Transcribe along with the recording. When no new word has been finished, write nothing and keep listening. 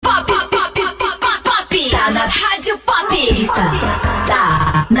pista.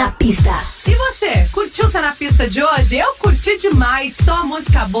 Tá na pista. E você, curtiu Tá na Pista de hoje? Eu curti demais, só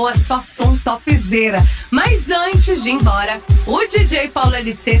música boa, só som topzera. Mas antes de ir embora, o DJ Paulo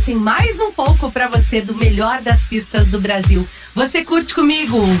LC tem mais um pouco pra você do melhor das pistas do Brasil. Você curte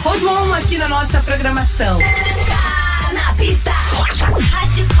comigo? Hold on aqui na nossa programação. Tá na pista.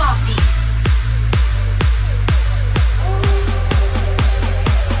 Rádio Pop.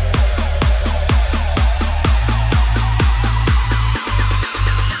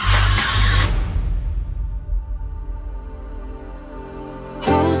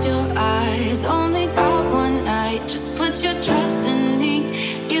 Only got one night, just put your trust in me.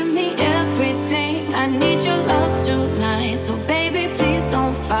 Give me everything, I need your love tonight. So baby, please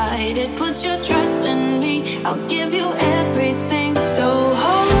don't fight it. Put your trust in me, I'll give you everything. So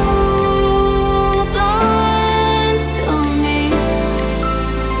hold on to me,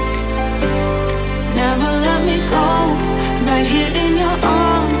 never let me go. Right here in your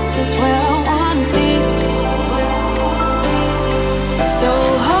arms is where I wanna be. So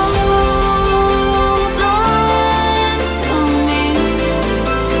hold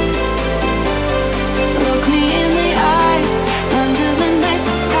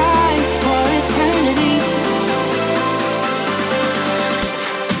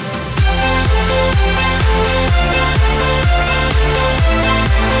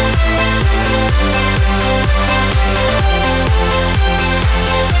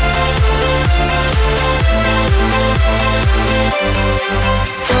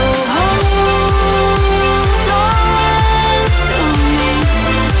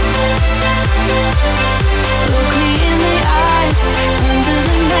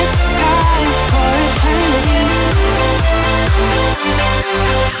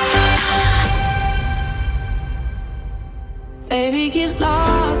baby, get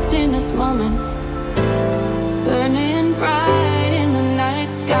lost in this moment, burning bright in the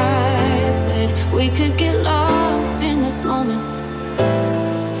night sky. I said we could get lost in this moment,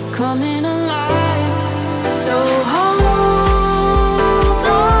 coming alive. So hold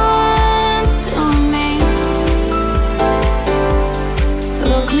on to me,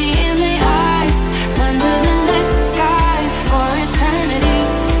 look me in the eyes, under the night sky for eternity.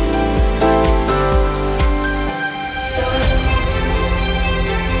 So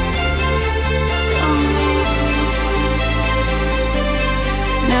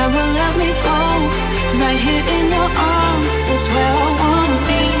never let me go. Right here in your arms is where I wanna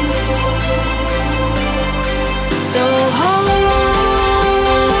be. So hold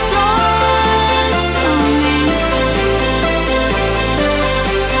on to me,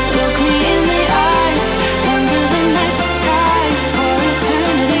 look me in the eyes, under the night sky for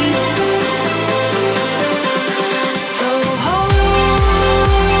eternity. So hold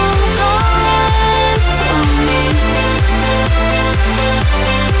on to me,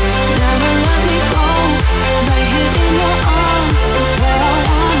 never let me go. Right here in your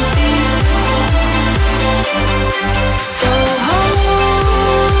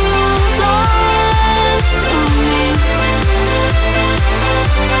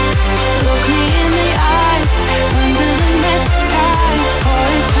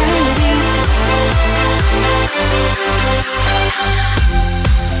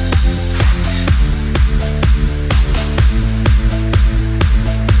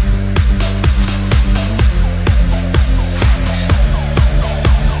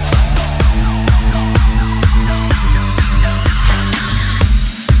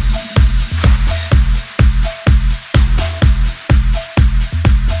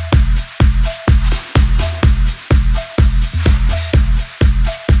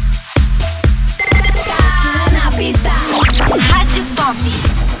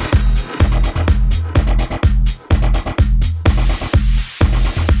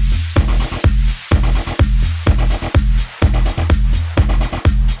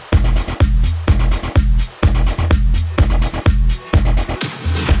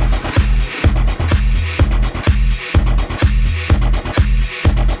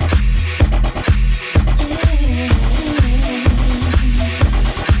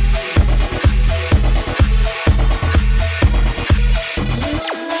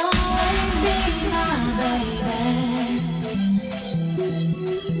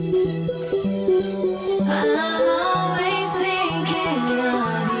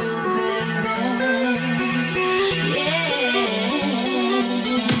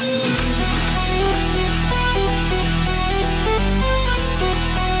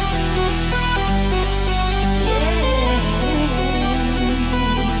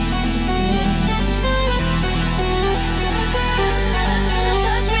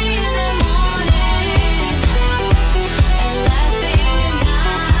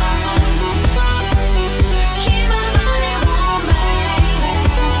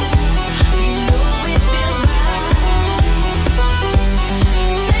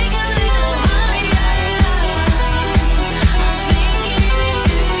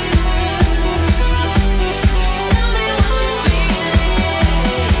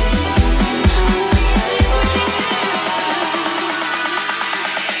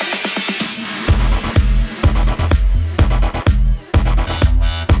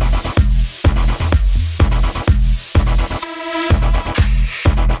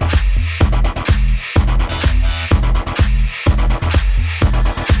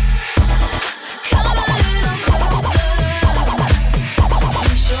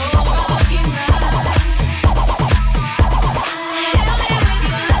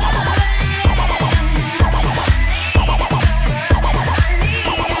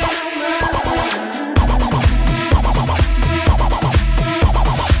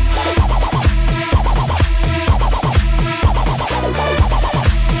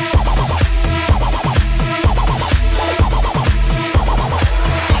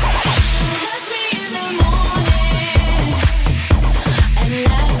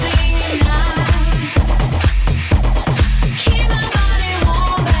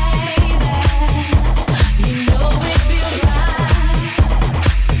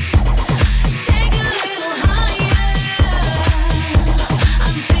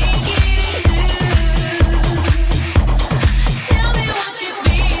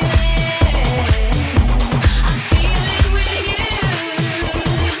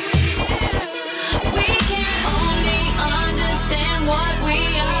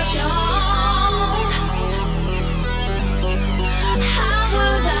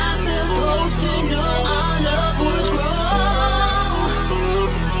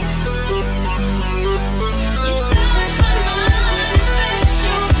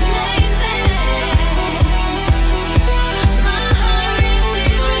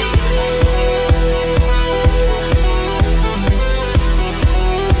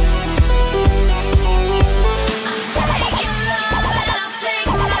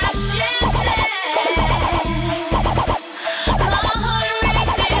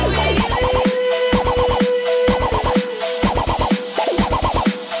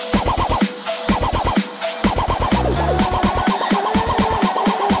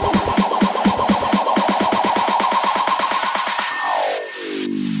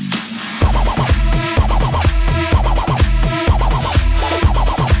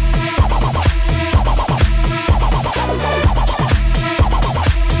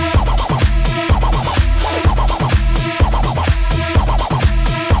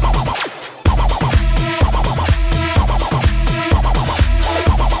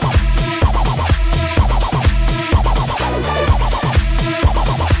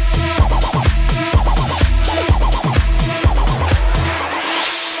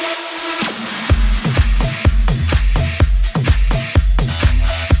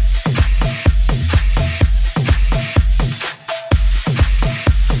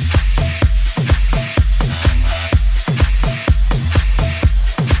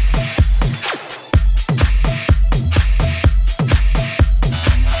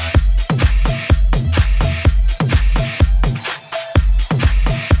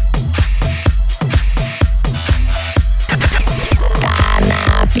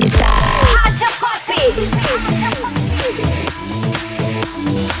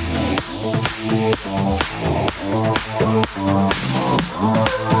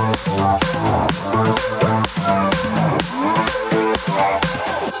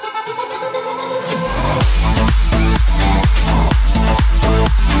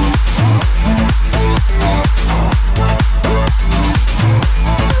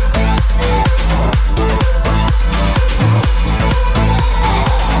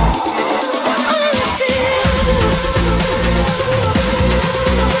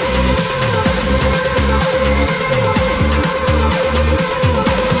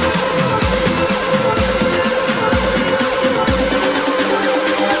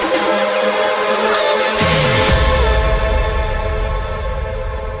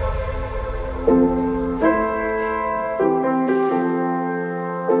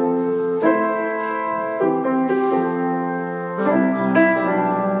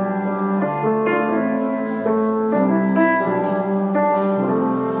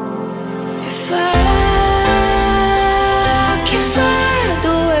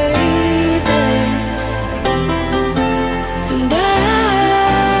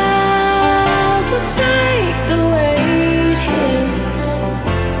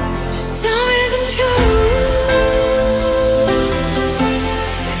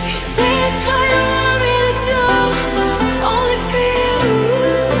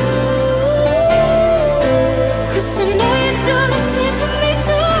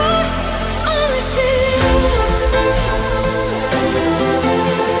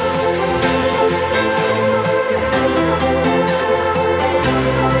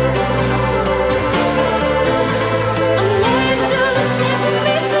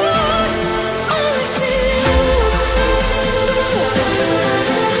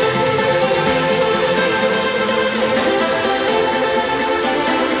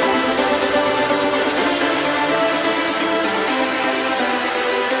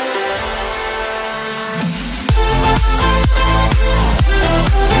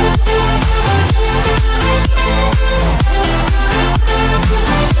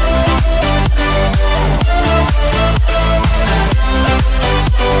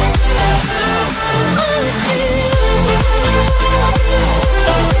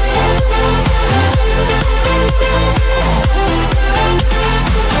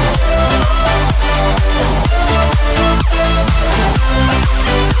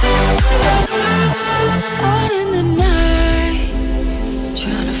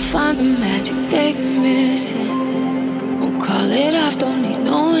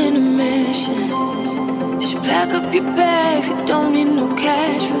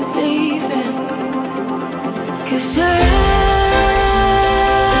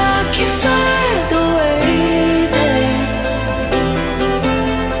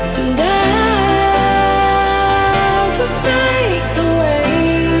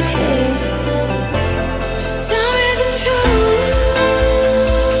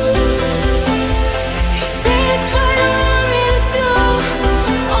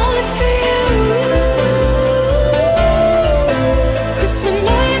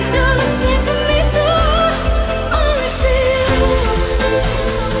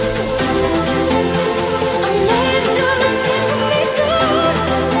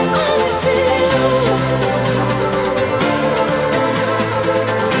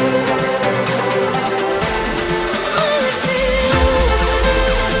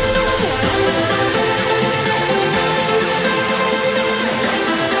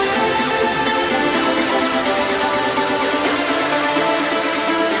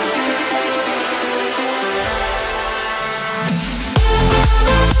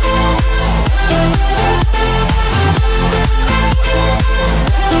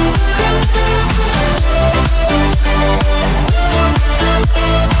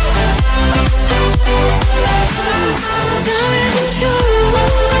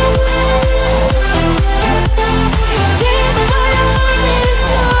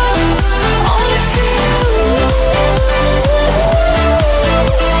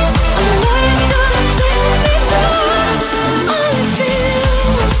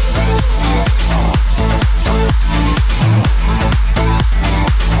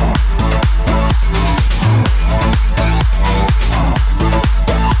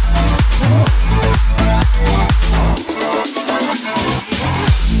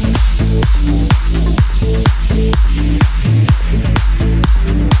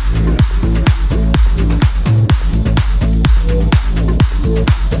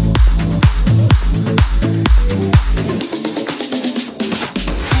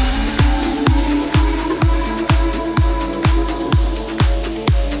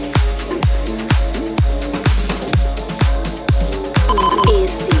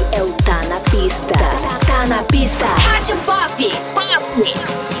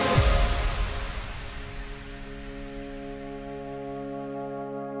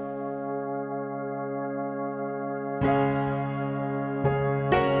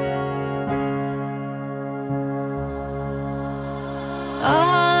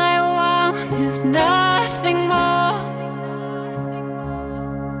There's nothing more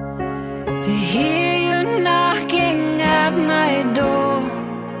to hear you knocking at my door.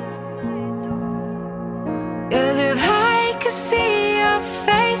 'Cause if I could see your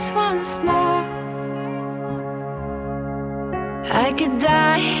face once more, I could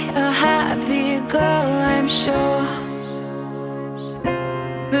die a happy girl, I'm sure.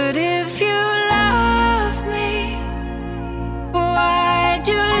 But if you love me, why'd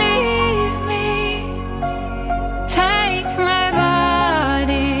you leave me? Take my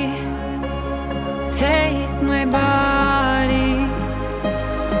body, take my body.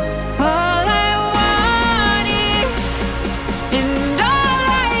 All I want is, and all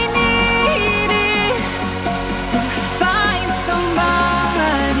I need is to find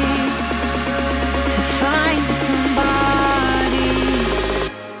somebody, to find somebody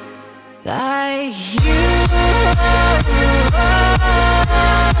like you.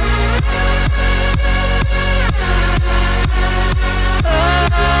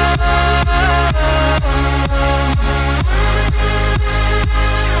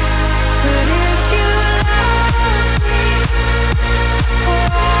 But if you love me,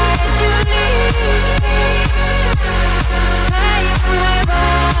 why'd you leave me? Take my body, take my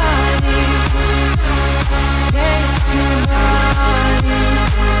body.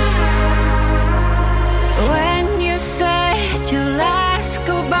 When you said your last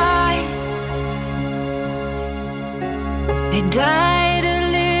goodbye, I died a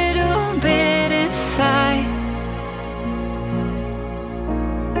little bit inside.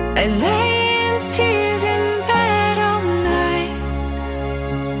 I lay in tears in bed all night,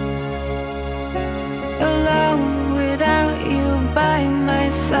 alone without you by my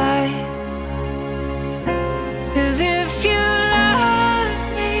side. 'Cause if you love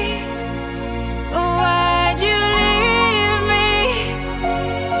me, why'd you leave me?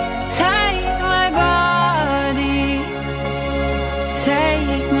 Take my body,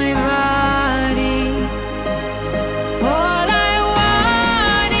 take my body. All I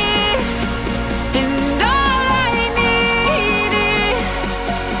want is, and all I need is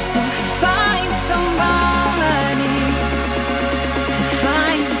to find somebody, to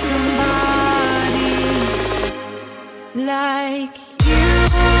find somebody.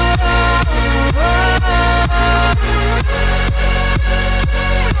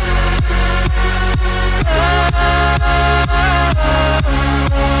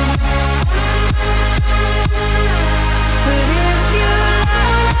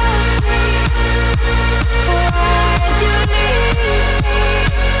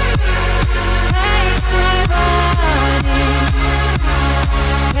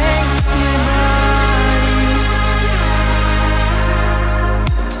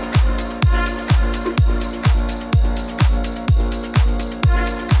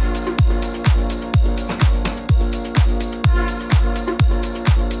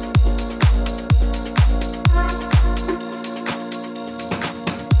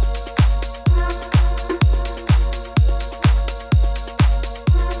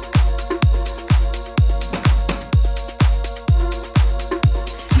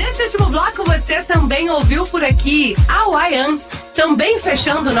 aqui a Wayan, também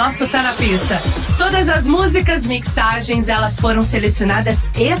fechando o nosso Tá na Pista. Todas as músicas, mixagens, elas foram selecionadas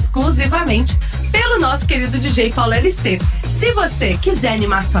exclusivamente pelo nosso querido DJ Paulo LC. Se você quiser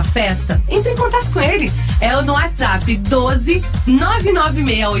animar sua festa, entre em contato com ele. É no WhatsApp 12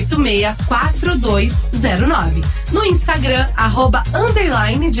 996864209. No Instagram,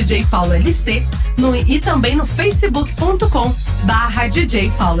 @DJ Paulo LC. E também no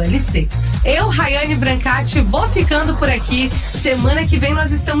facebook.com/DJ Paulo LC. Eu, Rayane Brancati, vou ficando por aqui. Semana que vem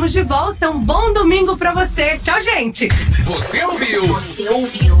nós estamos de volta. Um bom domingo pra você. Tchau, gente. Você ouviu?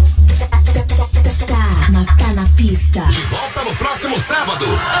 Tá na pista. De volta no próximo sábado,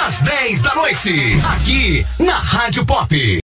 às 10 da noite, aqui na Rádio Pop.